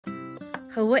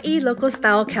Hawaii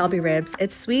local-style Kalbi ribs.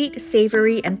 It's sweet,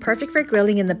 savory, and perfect for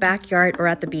grilling in the backyard or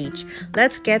at the beach.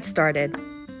 Let's get started.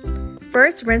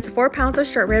 First, rinse 4 pounds of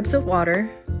short ribs with water.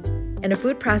 In a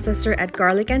food processor, add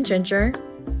garlic and ginger.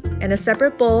 In a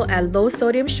separate bowl, add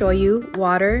low-sodium shoyu,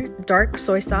 water, dark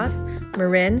soy sauce,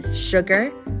 mirin,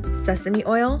 sugar, sesame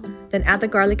oil, then add the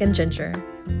garlic and ginger.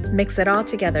 Mix it all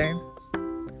together.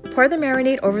 Pour the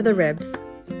marinade over the ribs.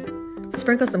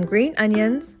 Sprinkle some green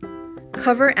onions.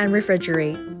 Cover and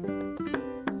refrigerate.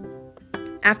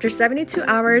 After 72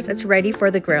 hours, it's ready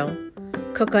for the grill.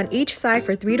 Cook on each side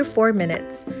for 3 to 4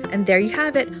 minutes. And there you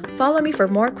have it. Follow me for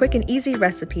more quick and easy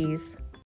recipes.